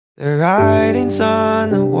The writing's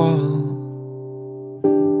on the wall,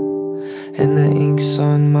 and the ink's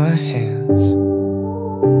on my hands.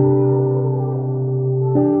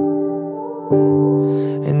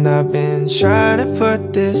 And I've been trying to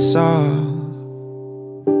put this off,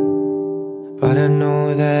 but I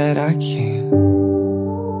know that I can't.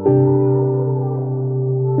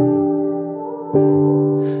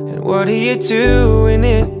 And what do you do when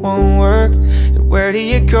it won't work? And where do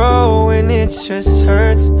you go when it just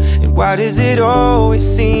hurts? And why does it always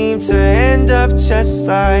seem to end up just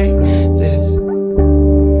like this?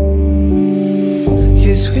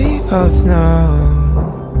 'Cause we both know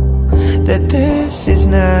that this is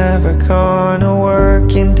never gonna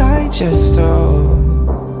work. And I just hope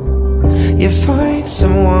you find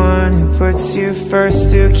someone who puts you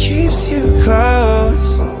first, who keeps you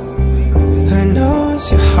close, who knows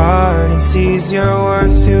your heart and sees your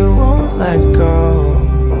worth, who won't let go.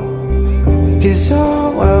 'Cause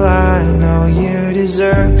oh, well, I know you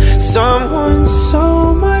deserve someone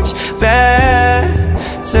so much better.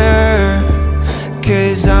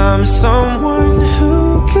 'Cause I'm someone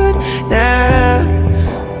who could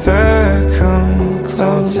never come close.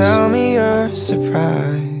 Don't tell me you're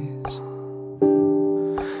surprised,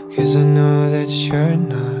 'cause I know that you're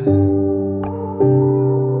not.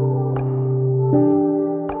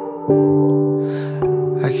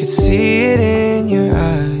 I could see it in your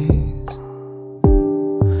eyes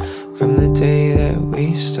from the day that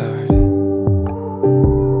we started.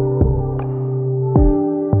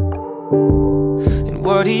 And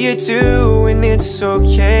what do you do when it's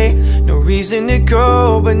okay? No reason to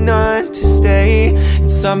go, but none to stay. And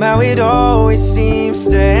somehow it always seems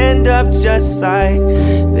to end up just like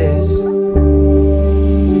this.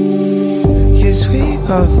 'Cause we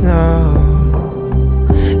both know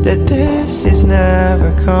that this is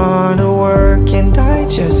never gonna work. And I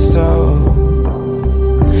just hope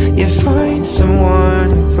you find someone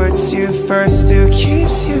who puts you first, who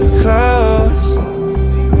keeps you close,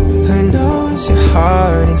 who knows your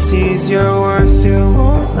heart and sees your worth, who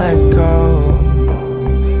won't let go.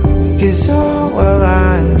 'Cause oh, well,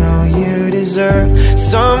 I know you deserve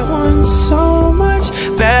someone so much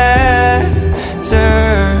better.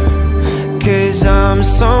 'Cause I'm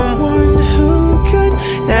someone who could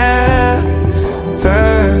never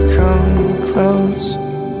come close.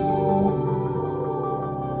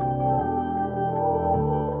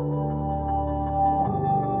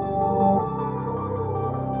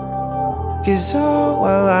 Cause oh,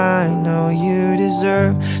 well, I know you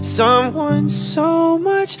deserve someone so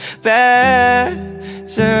much better.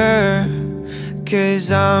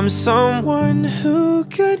 'Cause I'm someone who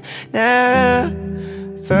could never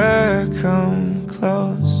come